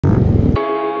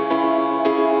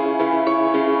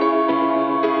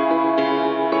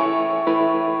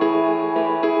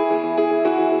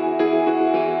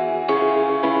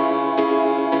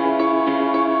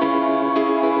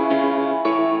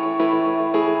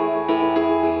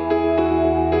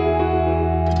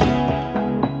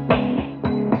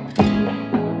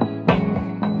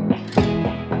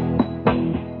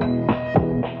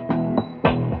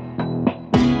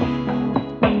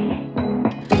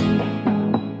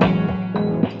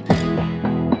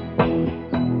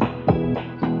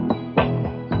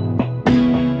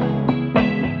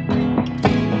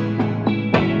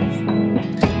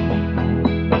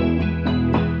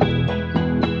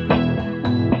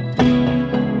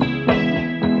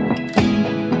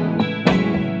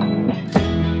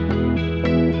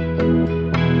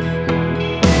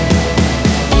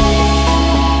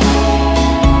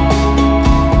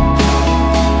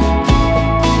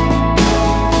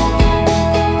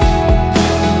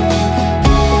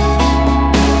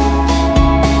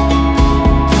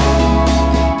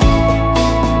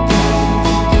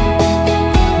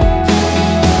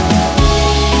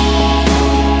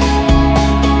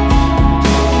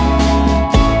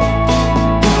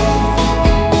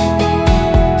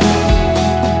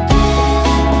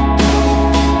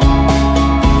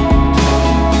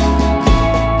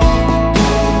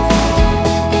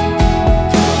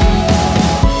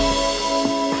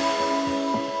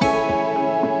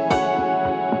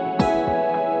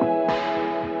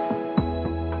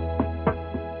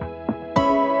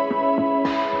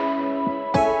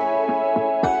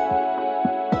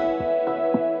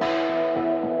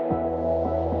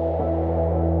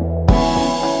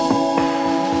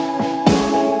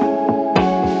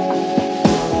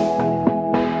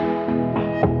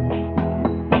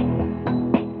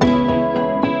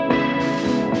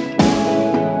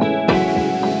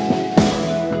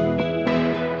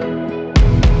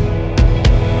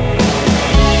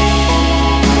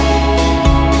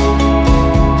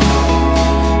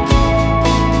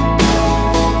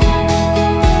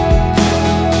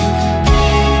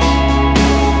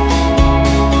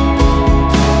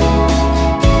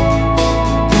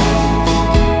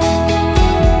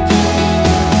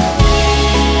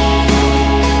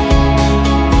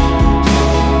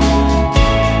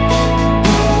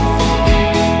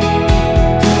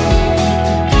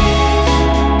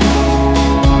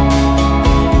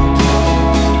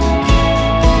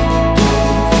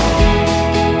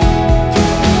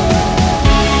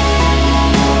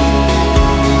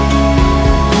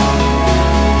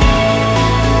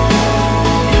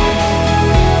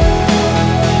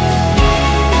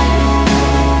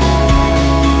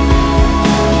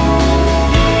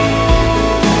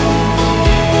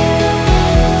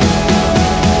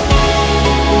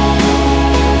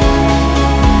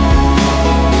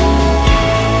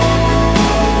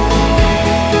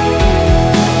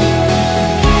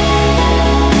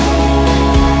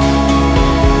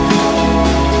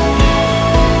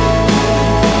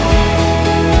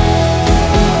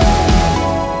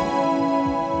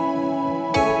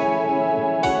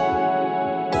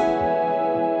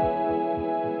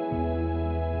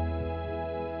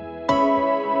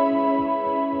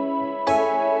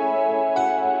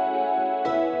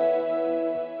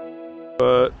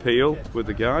Peel with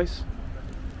the guys.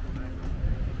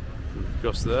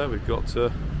 Across there we've got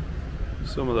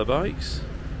some of the bikes.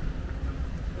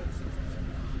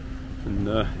 And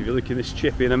if you look in this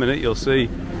chippy in a minute, you'll see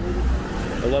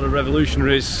a lot of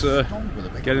revolutionaries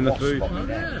getting the food. Oh,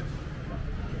 yeah.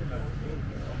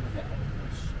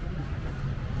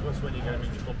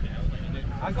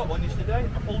 I got one yesterday.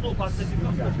 I pulled up. I said,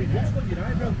 "You've got a big wolf on your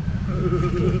eye, bro."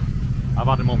 I've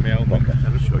had them on my own pocket.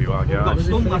 I'll show you our guys. Got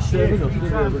stung last year. The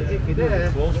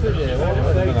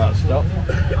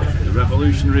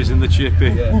revolutionaries in the chippy.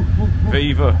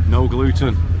 Viva, no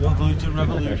gluten. No gluten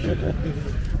revolution.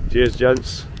 Cheers,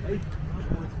 gents.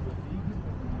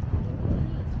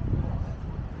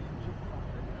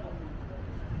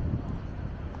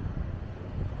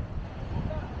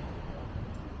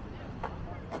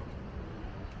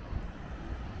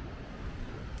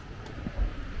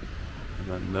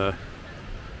 And then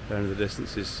there in the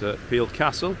distance is Peel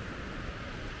Castle.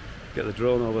 Get the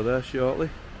drone over there shortly.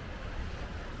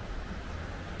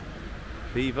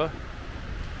 Viva.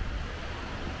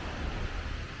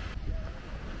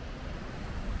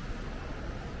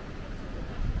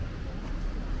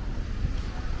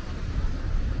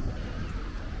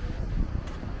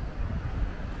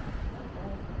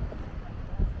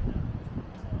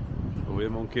 Away,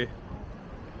 monkey.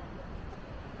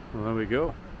 Well, there we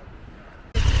go.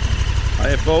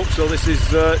 Hiya folks, so this is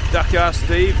Dakar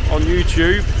Steve on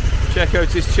YouTube. Check out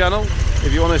his channel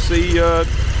if you want to see,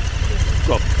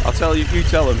 well, I'll tell you, you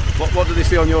tell them. What do they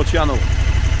see on your channel?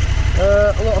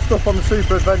 A lot of stuff on the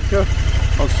Super Adventure.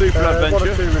 On Super Adventure? 1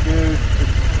 or 2 reviews,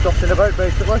 just dotting about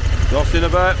basically. Dotting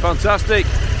about, fantastic.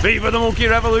 Viva the Monkey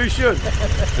Revolution!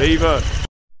 Viva!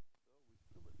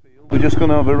 We're just going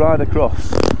to have a ride across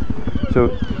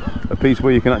to a piece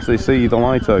where you can actually see the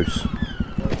lighthouse.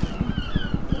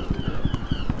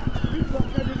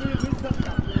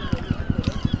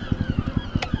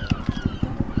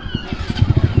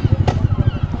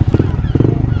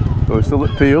 So we're still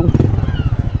at Peel,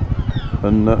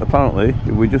 and apparently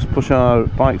if we just push our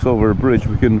bikes over a bridge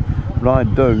we can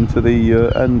ride down to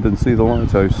the end and see the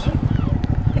lighthouse.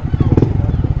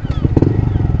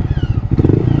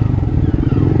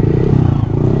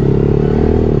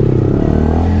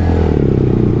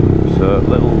 It's a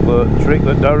little trick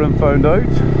that Darren found out.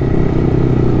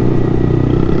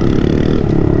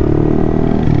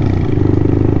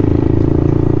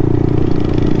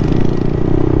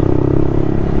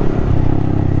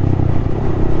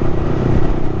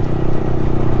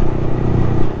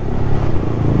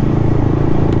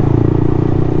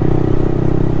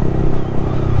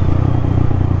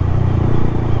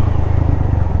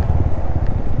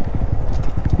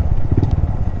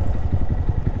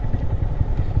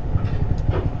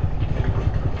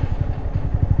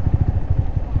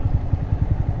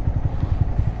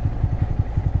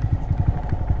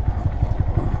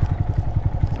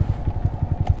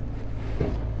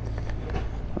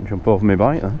 Jump over my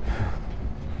bike then.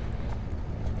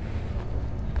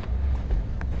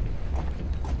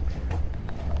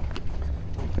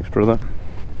 Thanks, brother.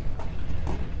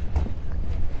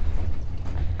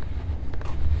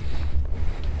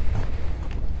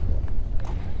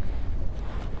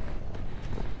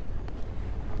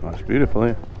 That's beautiful,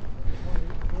 yeah.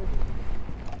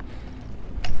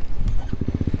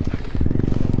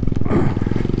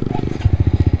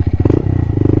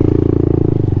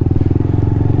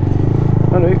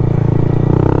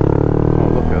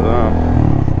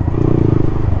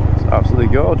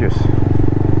 Gorgeous.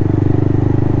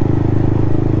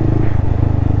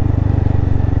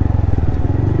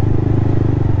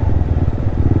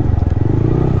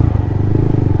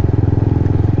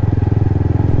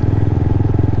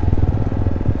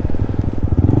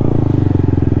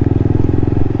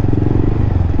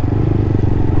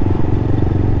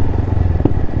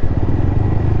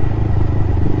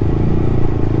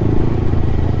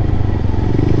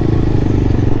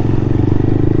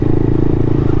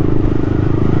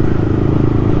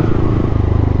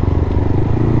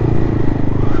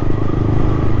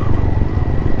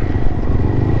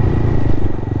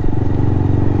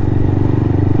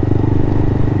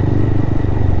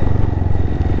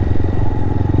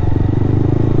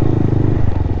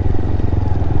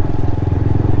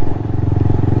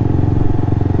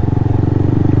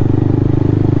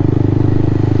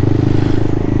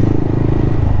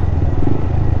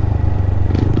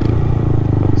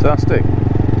 Fantastic.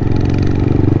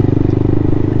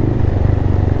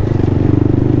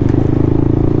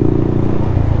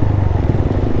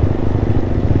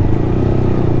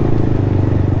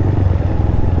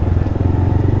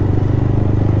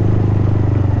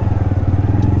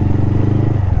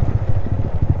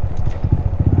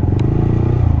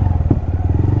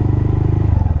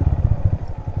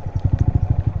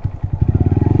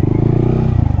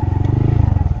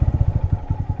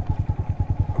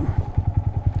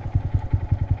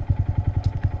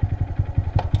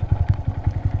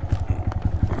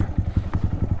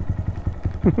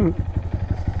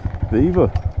 Viva.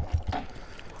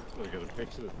 Get a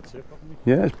picture of the tip, haven't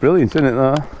we? Yeah, it's brilliant, isn't it,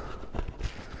 that?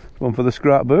 One for the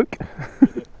scrapbook.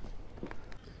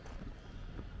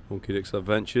 Monkey Dick's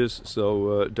Adventures.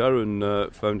 So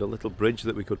Darren found a little bridge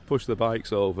that we could push the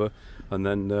bikes over and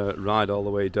then ride all the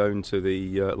way down to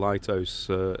the lighthouse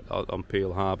on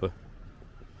Peel Harbour.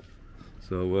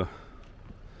 So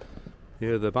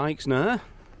here are the bikes now.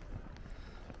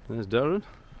 There's Darren.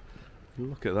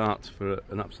 Look at that for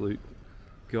an absolute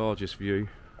gorgeous view.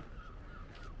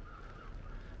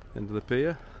 End of the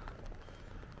pier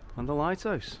and the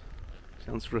lighthouse.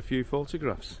 Chance for a few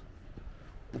photographs.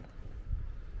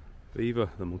 Viva,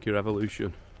 the Monkey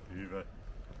Revolution. Viva.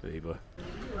 Viva.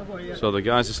 So the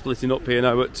guys are splitting up here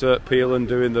now at Peel and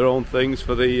doing their own things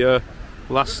for the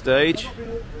last stage.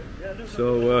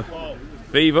 So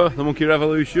Viva, the Monkey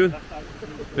Revolution.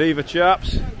 Viva,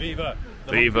 chaps. Viva.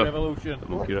 The Viva. Monkey Revolution. The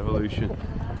Monkey Revolution.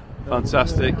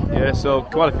 Fantastic. Yeah, so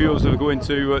quite a few of us are going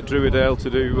to Druidale to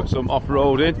do some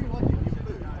off-roading.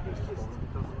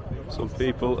 Some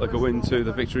people are going to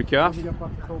the Victory Calf.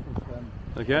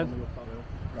 Again.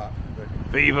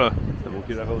 Viva, the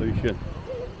Monkey Revolution.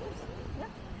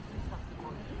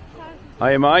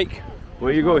 Hiya Mike,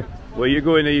 where are you going? Where are you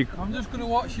going? I'm just going to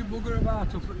watch you bugger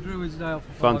about up at Druidsdale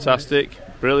for 5 Fantastic,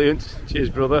 minutes. Brilliant. Cheers,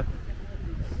 brother.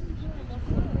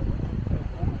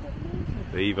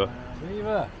 Viva.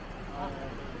 Viva.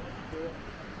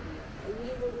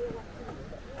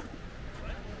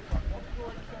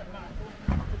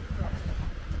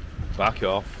 Back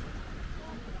off.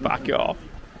 Back off.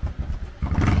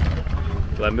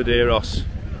 Glenmaderos.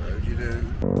 How'd you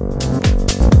do?